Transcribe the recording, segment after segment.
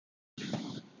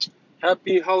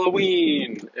Happy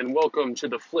Halloween and welcome to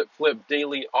the Flip Flip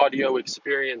Daily Audio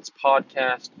Experience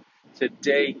podcast.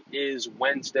 Today is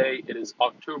Wednesday. It is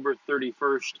October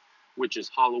 31st, which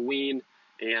is Halloween.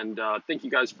 And thank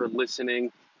you guys for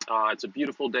listening. It's a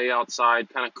beautiful day outside,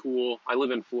 kind of cool. I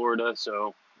live in Florida,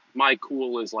 so my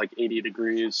cool is like 80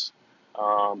 degrees.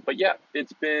 But yeah,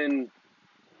 it's been,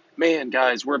 man,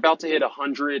 guys, we're about to hit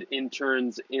 100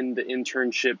 interns in the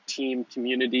internship team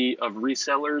community of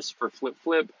resellers for Flip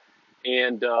Flip.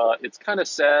 And it's kind of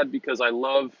sad because I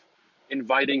love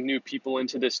inviting new people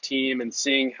into this team and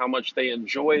seeing how much they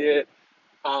enjoy it.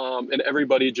 And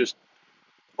everybody just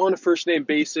on a first name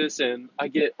basis. And I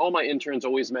get all my interns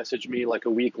always message me like a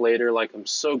week later, like, I'm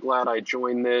so glad I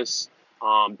joined this.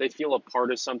 They feel a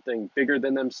part of something bigger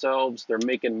than themselves. They're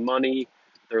making money,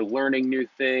 they're learning new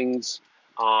things.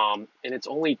 And it's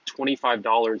only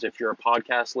 $25 if you're a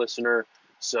podcast listener.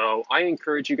 So I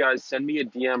encourage you guys, send me a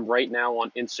DM right now on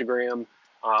Instagram.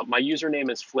 My username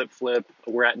is FlipFlip.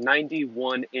 We're at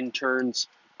 91 interns.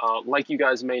 Like you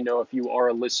guys may know if you are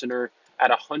a listener, at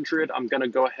 100, I'm going to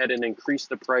go ahead and increase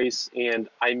the price, and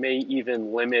I may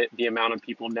even limit the amount of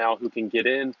people now who can get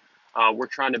in. We're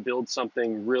trying to build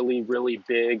something really, really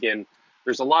big, and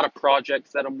there's a lot of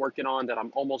projects that I'm working on that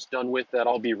I'm almost done with that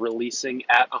I'll be releasing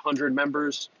at 100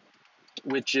 members,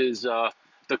 which is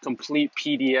the complete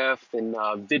PDF and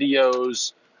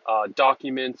videos,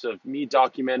 documents of me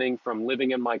documenting from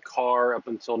living in my car up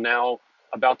until now,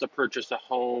 about to purchase a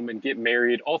home and get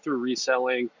married, all through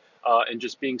reselling and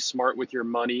just being smart with your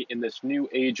money in this new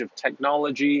age of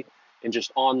technology and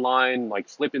just online, like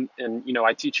flipping. And,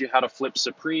 I teach you how to flip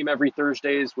Supreme every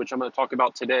Thursdays, which I'm going to talk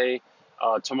about today.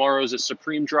 Tomorrow's a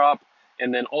Supreme drop.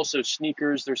 And then also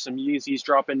sneakers. There's some Yeezys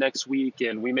dropping next week,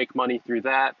 and we make money through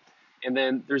that. And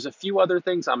then there's a few other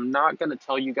things I'm not going to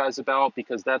tell you guys about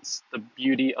because that's the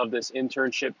beauty of this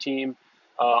internship team.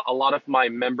 A lot of my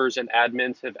members and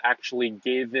admins have actually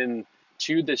given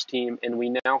to this team, and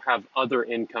we now have other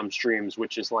income streams,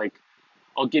 which is like,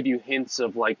 I'll give you hints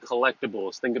of like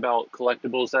collectibles. Think about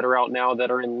collectibles that are out now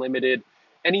that are in limited.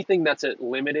 Anything that's at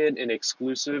limited and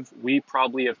exclusive, we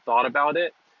probably have thought about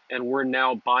it, and we're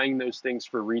now buying those things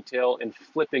for retail and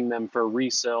flipping them for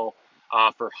resale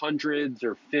for hundreds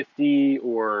or 50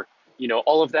 or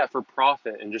all of that for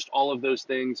profit, and just all of those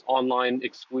things, online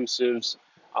exclusives.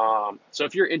 So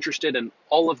if you're interested in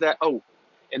all of that, oh,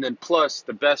 and then plus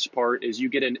the best part is you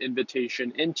get an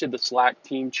invitation into the Slack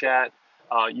team chat.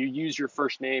 You use your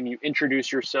first name, you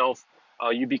introduce yourself,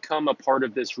 you become a part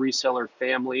of this reseller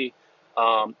family.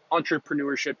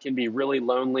 Entrepreneurship can be really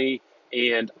lonely,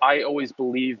 and I always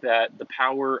believe that the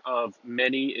power of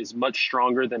many is much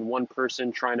stronger than one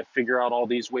person trying to figure out all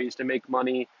these ways to make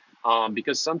money.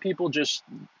 Because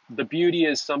the beauty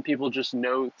is some people just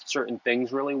know certain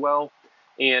things really well.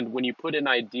 And when you put an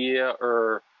idea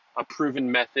or a proven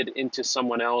method into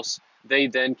someone else, they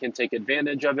then can take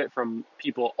advantage of it from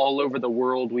people all over the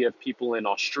world. We have people in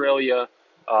Australia,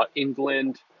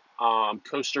 England,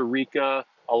 Costa Rica,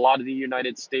 a lot of the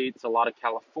United States, a lot of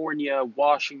California,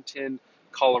 Washington,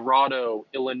 Colorado,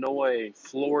 Illinois,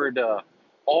 Florida,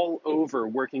 all over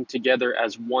working together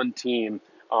as one team.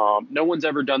 No one's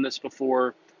ever done this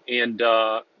before, and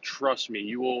trust me,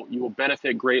 you will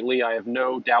benefit greatly. I have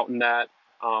no doubt in that.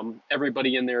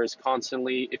 Everybody in there is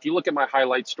constantly, if you look at my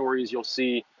highlight stories, you'll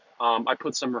see I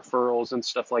put some referrals and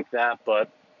stuff like that. But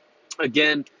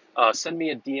again, send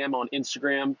me a DM on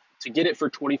Instagram. To get it for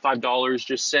 $25,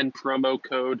 just send promo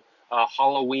code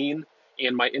Halloween,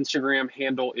 and my Instagram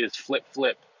handle is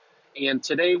FlipFlip. And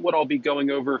today, what I'll be going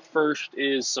over first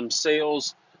is some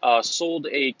sales. Sold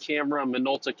a camera,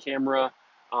 Minolta camera,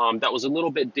 that was a little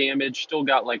bit damaged. Still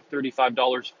got like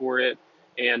 $35 for it,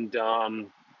 and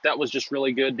that was just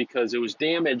really good because it was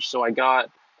damaged. So I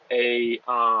got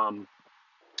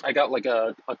like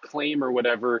a claim or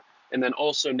whatever, and then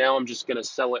also now I'm just gonna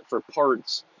sell it for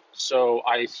parts. So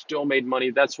I still made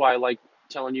money. That's why I like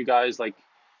telling you guys, like,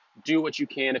 do what you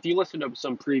can. If you listen to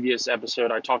some previous episode,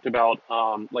 I talked about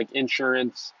like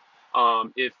insurance.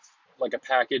 If like a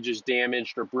package is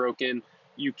damaged or broken,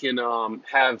 you can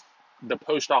have the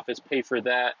post office pay for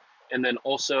that. And then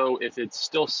also, if it's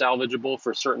still salvageable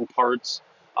for certain parts,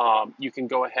 you can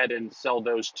go ahead and sell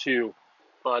those too.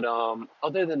 But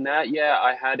other than that, yeah,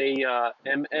 I had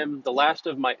the last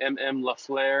of my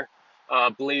LaFleur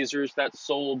blazers that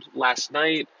sold last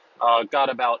night. Got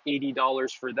about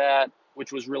 $80 for that,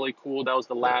 which was really cool. That was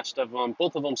the last of them.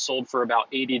 Both of them sold for about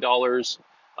 $80.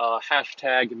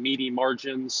 Hashtag meaty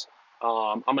margins.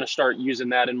 I'm going to start using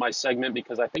that in my segment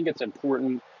because I think it's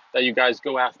important that you guys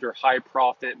go after high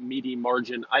profit, meaty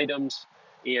margin items.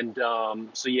 And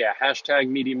so yeah, hashtag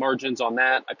meaty margins on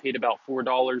that. I paid about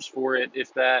 $4 for it,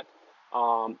 if that.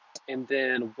 Um, and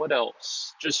then what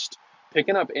else? Just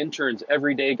picking up interns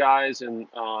every day, guys, and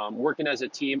working as a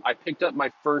team. I picked up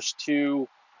my first two.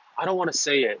 I don't want to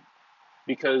say it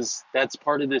because that's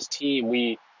part of this team.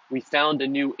 We found a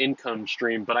new income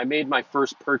stream, but I made my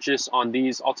first purchase on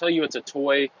these. I'll tell you it's a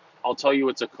toy. I'll tell you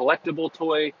it's a collectible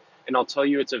toy, and I'll tell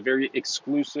you it's a very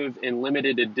exclusive and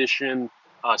limited edition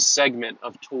segment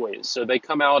of toys. So they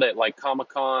come out at like Comic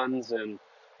Cons, and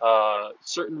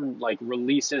certain like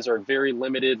releases are very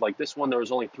limited. Like this one, there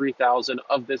was only 3,000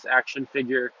 of this action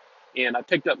figure, and I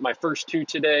picked up my first two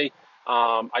today.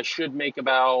 I should make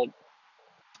about,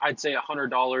 I'd say,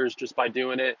 $100 just by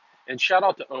doing it. And shout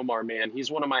out to Omar, man.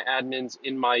 He's one of my admins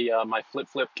in my Flip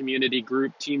Flip community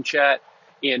group team chat,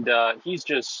 and he's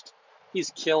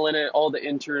killing it. All the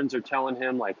interns are telling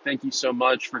him like, thank you so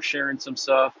much for sharing some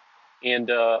stuff,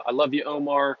 and I love you,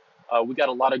 Omar. We got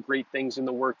a lot of great things in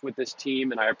the work with this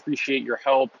team, and I appreciate your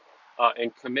help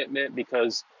and commitment,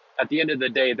 because at the end of the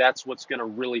day, that's what's going to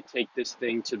really take this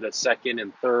thing to the second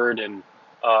and third and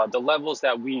the levels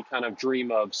that we kind of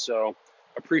dream of. So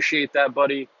appreciate that,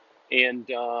 buddy. And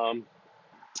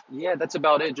yeah, that's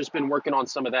about it. Just been working on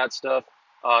some of that stuff.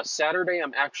 Saturday,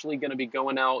 I'm actually going to be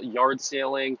going out yard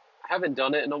sailing. I haven't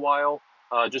done it in a while,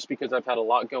 just because I've had a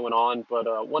lot going on.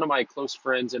 But one of my close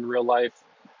friends in real life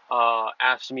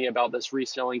asked me about this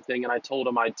reselling thing, and I told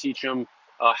him I'd teach him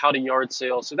how to yard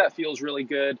sale. So that feels really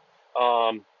good.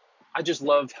 Um, I just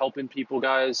love helping people,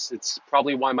 guys. It's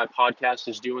probably why my podcast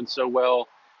is doing so well,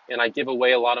 and I give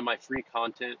away a lot of my free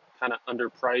content, kind of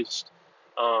underpriced.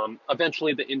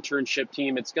 Eventually, the internship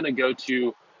team, it's going to go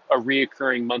to a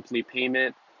reoccurring monthly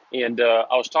payment. And I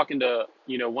was talking to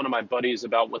one of my buddies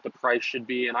about what the price should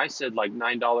be, and I said like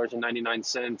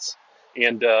 $9.99.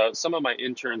 And some of my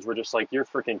interns were just like, "You're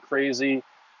freaking crazy.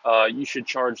 You should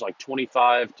charge like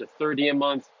 25 to 30 a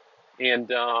month."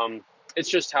 And it's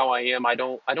just how I am. I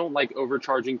don't like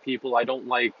overcharging people. I don't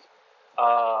like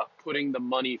putting the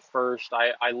money first.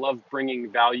 I love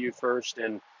bringing value first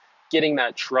and getting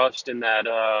that trust and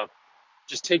that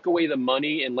just take away the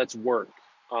money and let's work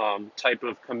type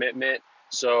of commitment.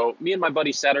 So me and my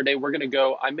buddy Saturday, we're gonna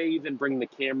go. I may even bring the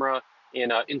camera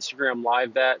and Instagram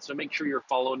live that. So make sure you're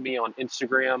following me on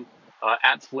Instagram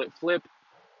at Flip Flip.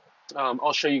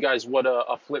 I'll show you guys what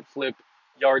a Flip Flip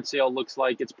yard sale looks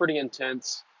like. It's pretty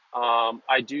intense.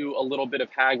 I do a little bit of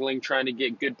haggling, trying to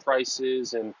get good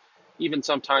prices, and even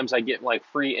sometimes I get like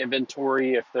free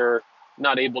inventory if they're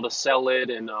not able to sell it.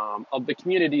 And the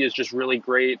community is just really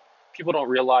great. People don't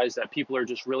realize that people are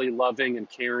just really loving and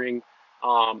caring.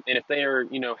 And if they are,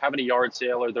 having a yard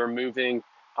sale or they're moving,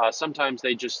 sometimes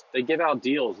they give out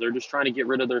deals. They're just trying to get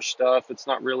rid of their stuff. It's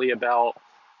not really about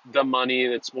the money.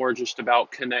 It's more just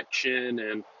about connection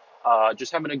and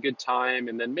just having a good time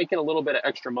and then making a little bit of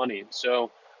extra money.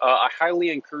 So I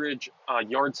highly encourage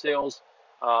yard sales.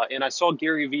 And I saw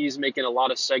Gary Vee's making a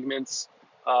lot of segments.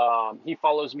 He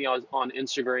follows me on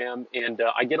Instagram, and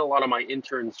I get a lot of my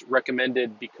interns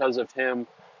recommended because of him.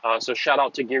 So shout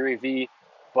out to Gary Vee.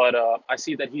 But I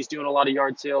see that he's doing a lot of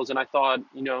yard sales, and I thought,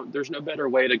 there's no better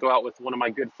way to go out with one of my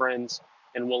good friends,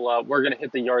 and we're gonna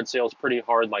hit the yard sales pretty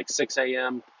hard, like 6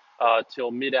 a.m. Till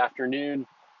mid afternoon.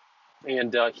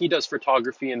 And he does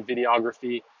photography and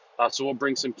videography. So we'll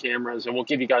bring some cameras and we'll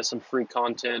give you guys some free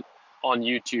content on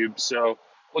YouTube. So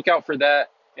look out for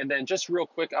that. And then just real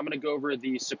quick, I'm going to go over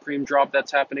the Supreme drop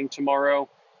that's happening tomorrow.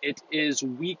 It is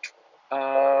week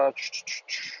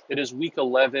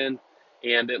 11,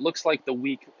 and it looks like the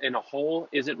week in a whole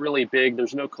isn't really big.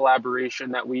 There's no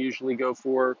collaboration that we usually go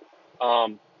for.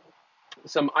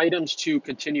 Some items to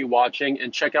continue watching,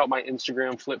 and check out my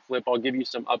Instagram, Flip Flip. I'll give you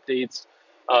some updates.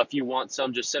 If you want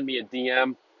some, just send me a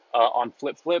DM on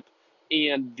Flip Flip.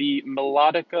 And the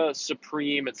Melodica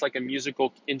Supreme, it's like a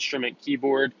musical instrument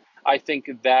keyboard. I think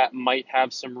that might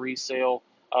have some resale.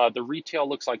 The retail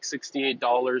looks like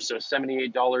 $68, so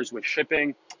 $78 with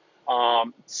shipping.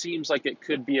 Seems like it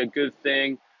could be a good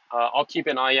thing. I'll keep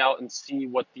an eye out and see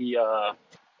what let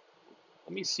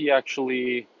me see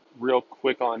actually real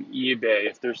quick on eBay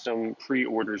if there's some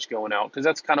pre-orders going out, because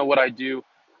that's kind of what I do.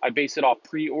 I base it off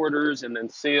pre-orders and then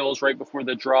sales right before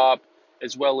the drop,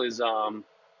 as well as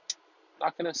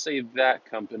not gonna say that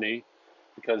company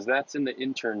because that's in the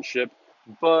internship,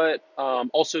 but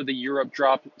also the Europe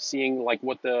drop, seeing like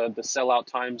what the sellout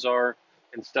times are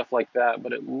and stuff like that.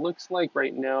 But it looks like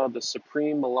right now the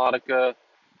Supreme Melodica,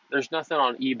 there's nothing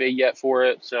on eBay yet for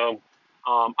it, so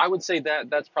I would say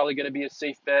that that's probably going to be a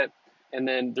safe bet. And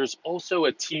then there's also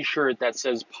a T-shirt that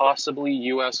says possibly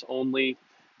U.S. only,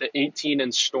 the 18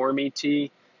 and Stormy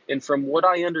tee. And from what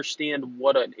I understand,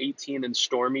 what an 18 and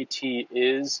Stormy tee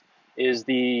is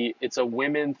it's a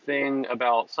women thing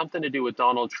about something to do with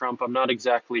Donald Trump. I'm not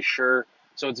exactly sure.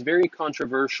 So it's very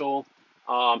controversial.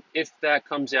 If that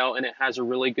comes out and it has a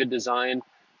really good design,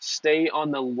 stay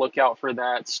on the lookout for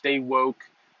that. Stay woke.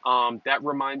 That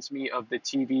reminds me of the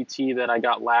TVT that I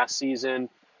got last season.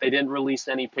 They didn't release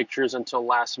any pictures until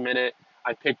last minute.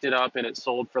 I picked it up and it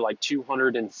sold for like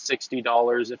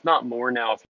 $260, if not more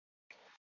now.